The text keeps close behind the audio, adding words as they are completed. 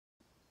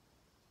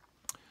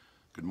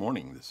Good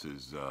morning. This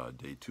is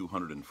day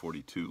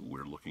 242.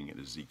 We're looking at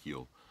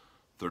Ezekiel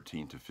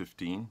 13 to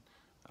 15.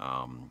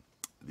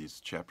 These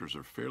chapters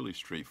are fairly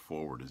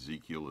straightforward.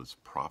 Ezekiel is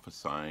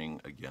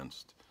prophesying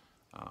against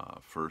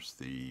first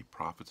the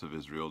prophets of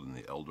Israel, and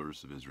the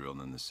elders of Israel, and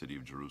then the city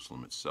of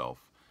Jerusalem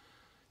itself.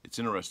 It's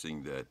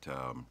interesting that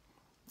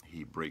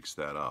he breaks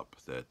that up,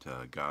 that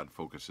God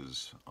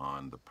focuses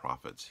on the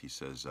prophets. He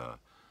says,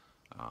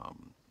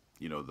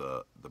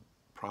 the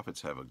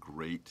prophets have a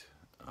great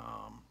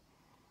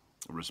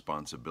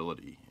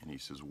responsibility. And he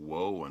says,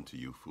 "Woe unto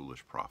you,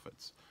 foolish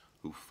prophets,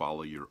 who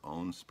follow your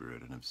own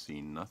spirit and have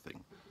seen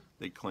nothing."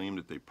 They claim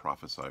that they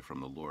prophesy from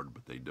the Lord,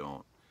 but they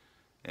don't.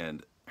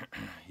 And,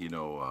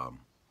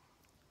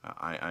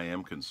 I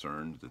am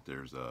concerned that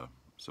there's a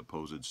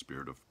supposed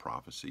spirit of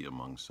prophecy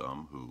among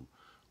some who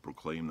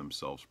proclaim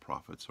themselves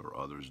prophets, or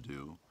others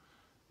do.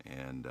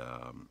 And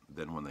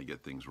then when they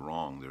get things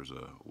wrong, there's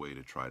a way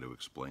to try to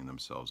explain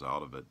themselves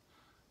out of it.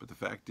 But the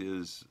fact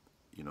is,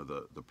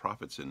 the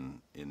prophets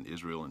in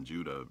Israel and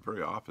Judah,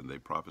 very often they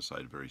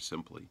prophesied very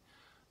simply.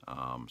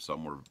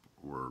 Some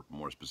were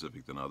more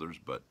specific than others,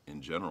 but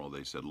in general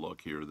they said,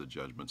 look, here are the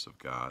judgments of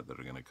God that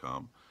are going to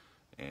come.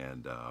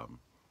 And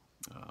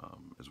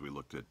as we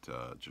looked at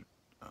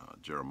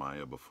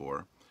Jeremiah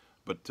before.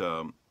 But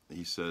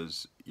he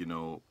says,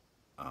 in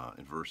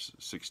verse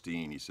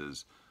 16, he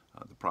says,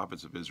 the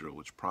prophets of Israel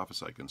which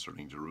prophesy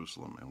concerning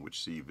Jerusalem, and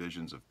which see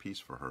visions of peace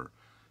for her,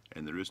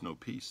 and there is no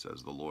peace,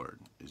 says the Lord.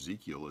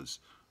 Ezekiel is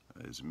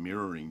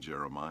mirroring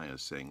Jeremiah,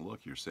 saying,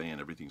 look, you're saying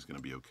everything's going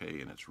to be okay,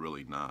 and it's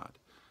really not.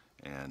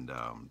 And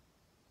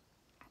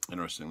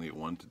interestingly, at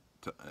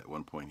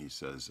one point he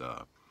says,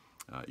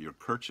 your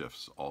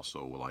kerchiefs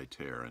also will I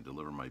tear, and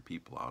deliver my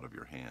people out of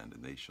your hand,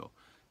 and they shall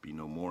be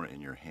no more in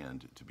your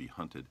hand to be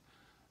hunted.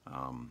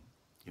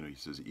 He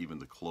says, even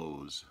the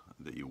clothes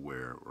that you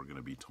wear are going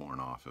to be torn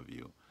off of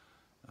you.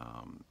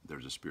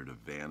 There's a spirit of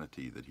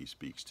vanity that he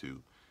speaks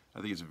to. I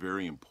think it's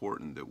very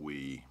important that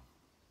we,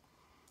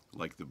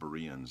 like the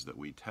Bereans, that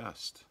we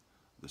test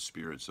the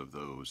spirits of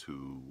those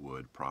who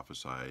would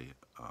prophesy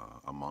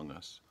among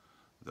us,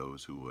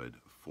 those who would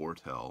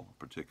foretell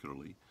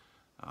particularly,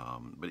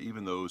 but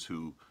even those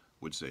who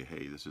would say,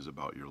 hey, this is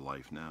about your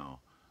life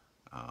now,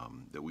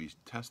 that we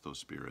test those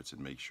spirits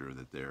and make sure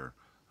that they're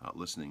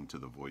listening to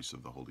the voice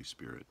of the Holy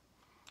Spirit.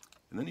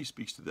 And then he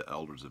speaks to the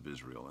elders of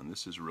Israel, and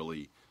this is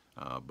really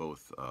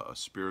both a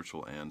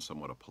spiritual and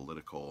somewhat a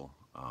political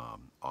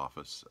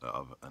office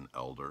of an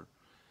elder.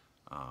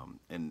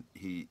 And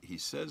he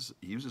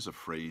uses a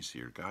phrase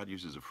here. God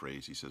uses a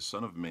phrase. He says,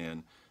 "Son of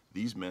man,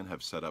 these men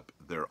have set up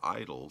their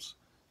idols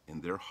in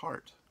their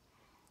heart,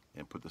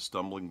 and put the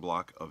stumbling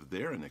block of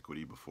their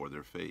iniquity before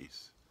their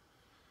face."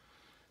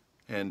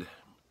 And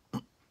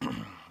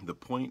the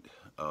point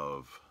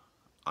of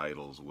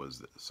idols was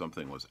that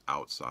something was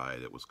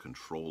outside. It was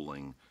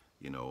controlling,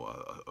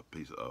 a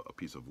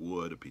piece of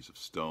wood, a piece of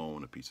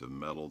stone, a piece of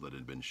metal that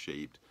had been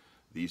shaped.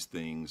 These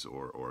things,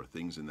 or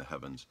things in the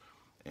heavens,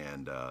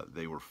 and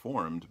they were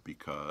formed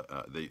because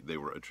they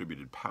were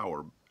attributed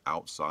power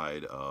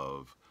outside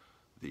of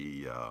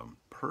the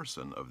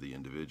person of the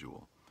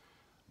individual.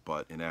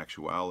 But in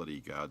actuality,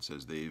 God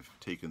says they've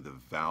taken the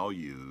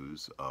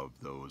values of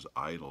those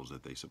idols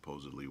that they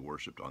supposedly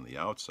worshipped on the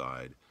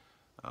outside,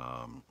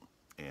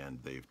 and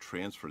they've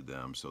transferred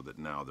them so that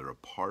now they're a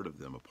part of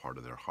them, a part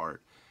of their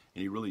heart.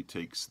 And he really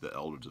takes the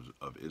elders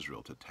of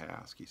Israel to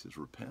task. He says,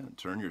 repent,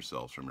 turn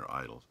yourselves from your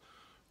idols,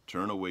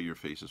 turn away your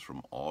faces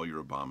from all your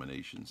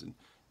abominations. And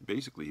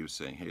basically he was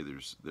saying, hey,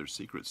 there's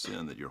secret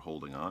sin that you're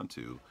holding on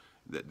to,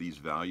 that these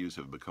values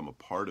have become a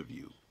part of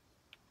you.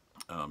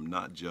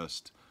 Not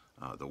just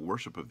the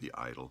worship of the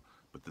idol,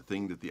 but the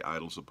thing that the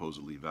idol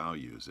supposedly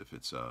values. If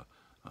it's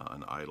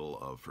an idol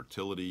of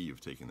fertility,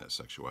 you've taken that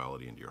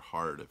sexuality into your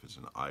heart. If it's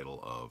an idol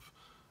of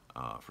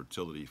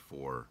fertility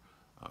for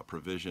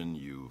provision,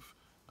 you've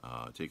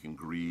taken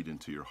greed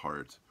into your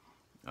heart.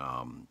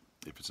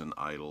 If it's an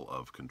idol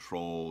of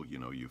control,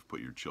 you've put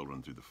your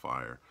children through the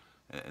fire.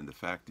 And the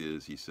fact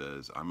is, he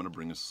says, I'm going to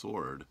bring a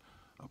sword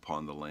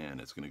upon the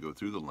land. It's going to go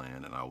through the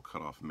land, and I will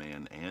cut off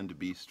man and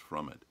beast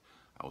from it.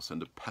 I will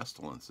send a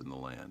pestilence in the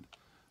land.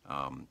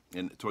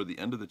 And toward the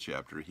end of the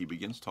chapter, he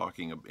begins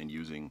talking and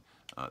using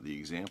the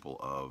example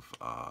of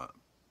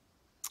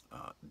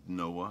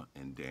Noah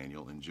and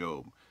Daniel and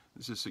Job.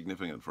 This is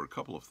significant for a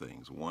couple of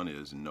things. One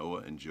is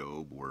Noah and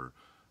Job were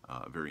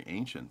very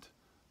ancient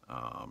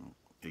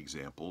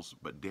examples,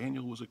 but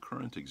Daniel was a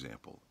current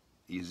example.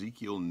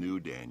 Ezekiel knew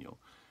Daniel.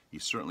 He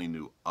certainly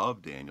knew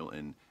of Daniel,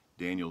 and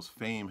Daniel's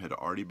fame had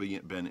already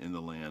been in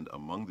the land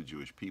among the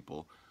Jewish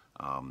people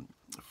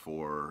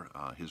for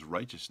his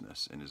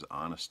righteousness and his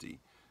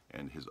honesty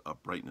and his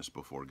uprightness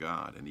before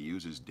God. And he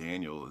uses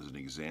Daniel as an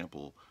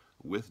example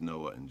with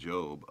Noah and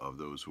Job of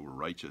those who were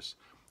righteous.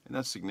 And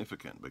that's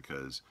significant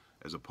because,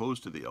 as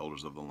opposed to the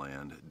elders of the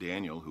land,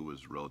 Daniel, who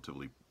was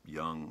relatively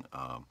young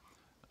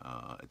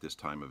at this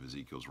time of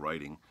Ezekiel's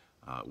writing,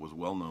 was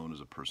well known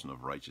as a person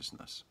of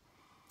righteousness.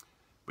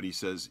 But he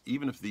says,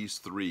 even if these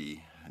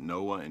three,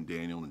 Noah and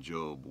Daniel and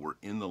Job, were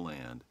in the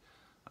land,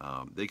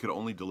 They could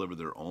only deliver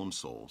their own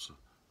souls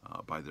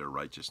by their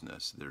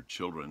righteousness. Their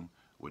children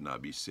would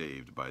not be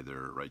saved by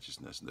their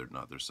righteousness. They're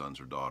not their sons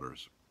or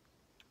daughters.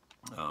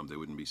 They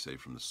wouldn't be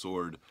saved from the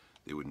sword.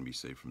 They wouldn't be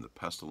saved from the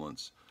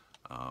pestilence.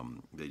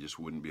 They just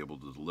wouldn't be able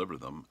to deliver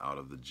them out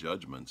of the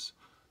judgments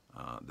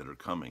that are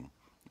coming,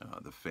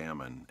 the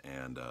famine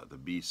and the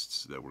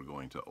beasts that were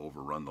going to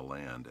overrun the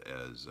land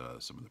as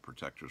some of the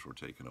protectors were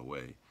taken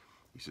away.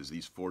 He says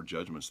these four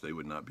judgments they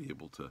would not be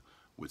able to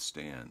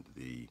withstand: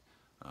 the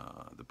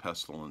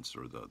pestilence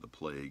or the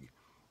plague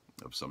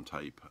of some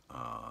type,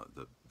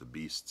 the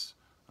beasts,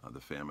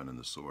 the famine, and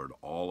the sword.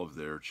 All of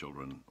their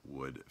children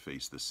would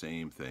face the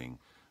same thing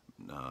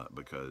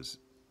because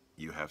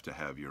you have to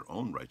have your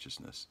own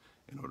righteousness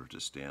in order to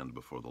stand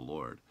before the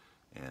Lord.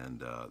 And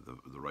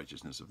the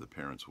righteousness of the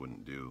parents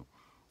wouldn't do.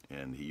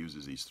 And he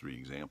uses these three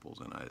examples,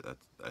 and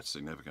that's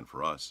significant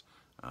for us.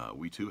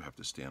 We too have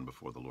to stand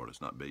before the Lord.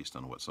 It's not based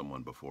on what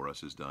someone before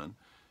us has done.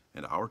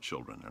 And our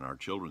children and our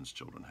children's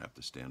children have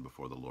to stand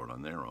before the Lord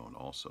on their own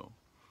also.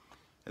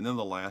 And then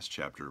the last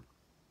chapter,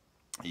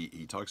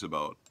 he talks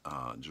about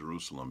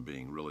Jerusalem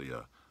being really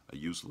a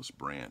useless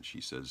branch.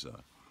 He says,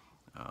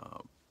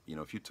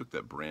 if you took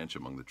that branch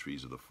among the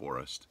trees of the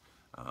forest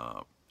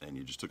and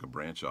you just took a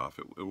branch off,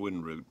 it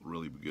wouldn't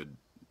really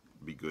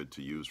be good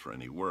to use for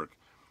any work.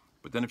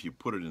 But then if you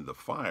put it into the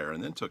fire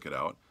and then took it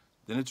out,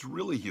 then it's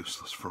really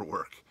useless for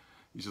work.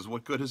 He says,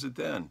 what good is it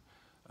then?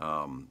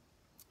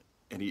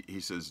 And he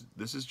says,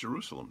 this is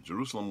Jerusalem.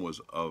 Jerusalem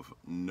was of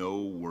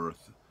no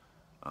worth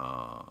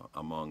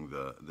among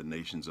the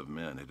nations of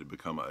men. It had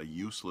become a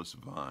useless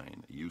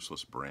vine, a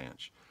useless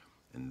branch.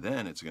 And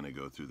then it's going to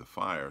go through the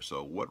fire.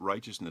 So what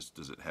righteousness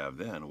does it have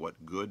then?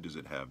 What good does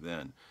it have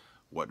then?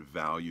 What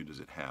value does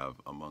it have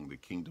among the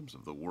kingdoms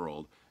of the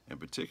world, and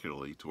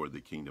particularly toward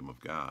the kingdom of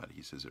God?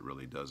 He says it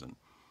really doesn't.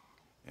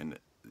 And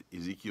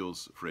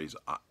Ezekiel's phrase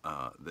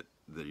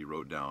that he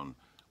wrote down,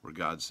 where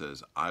God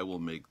says, I will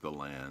make the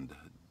land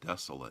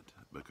desolate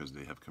because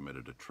they have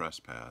committed a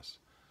trespass,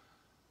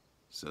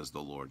 says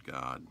the Lord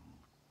God.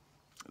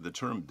 The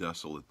term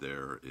desolate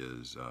there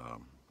is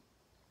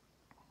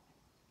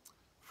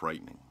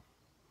frightening,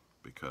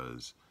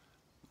 because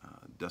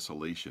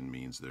desolation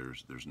means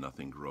there's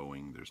nothing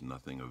growing, there's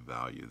nothing of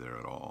value there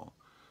at all.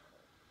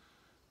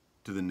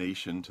 To the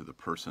nation, to the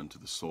person, to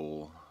the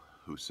soul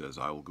who says,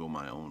 I will go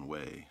my own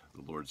way,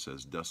 the Lord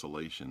says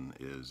desolation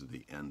is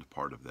the end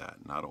part of that.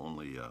 Not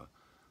only a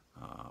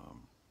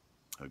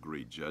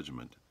great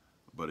judgment,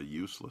 but a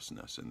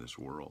uselessness in this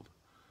world.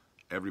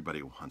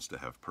 Everybody wants to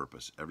have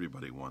purpose.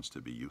 Everybody wants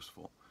to be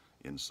useful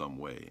in some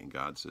way. And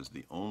God says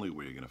the only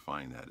way you're going to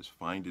find that is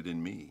find it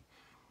in me.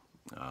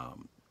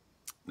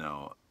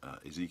 Now,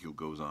 Ezekiel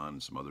goes on in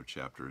some other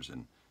chapters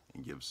and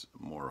gives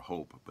more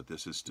hope, but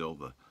this is still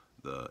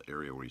the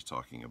area where he's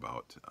talking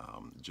about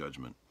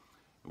judgment.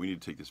 We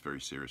need to take this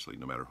very seriously,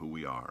 no matter who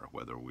we are,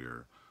 whether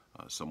we're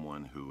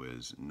someone who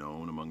is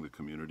known among the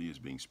community as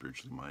being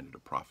spiritually minded, a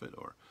prophet,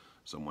 or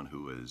someone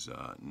who is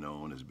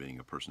known as being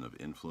a person of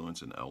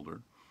influence, an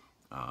elder,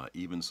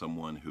 even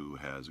someone who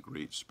has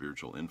great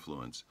spiritual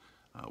influence.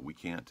 We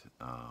can't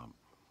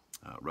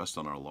rest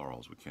on our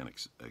laurels. We can't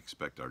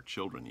expect our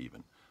children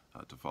even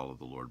to follow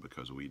the Lord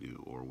because we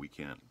do, or we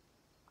can't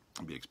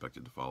be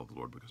expected to follow the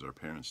Lord because our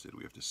parents did.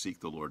 We have to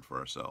seek the Lord for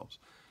ourselves.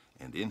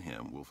 And in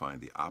him we'll find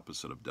the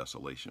opposite of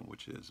desolation,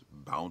 which is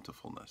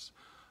bountifulness,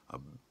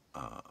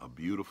 a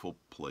beautiful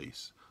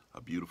place,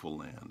 a beautiful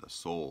land, a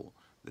soul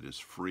that is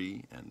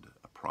free and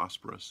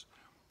prosperous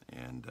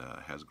and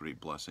has great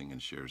blessing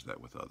and shares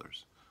that with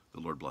others. The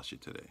Lord bless you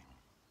today.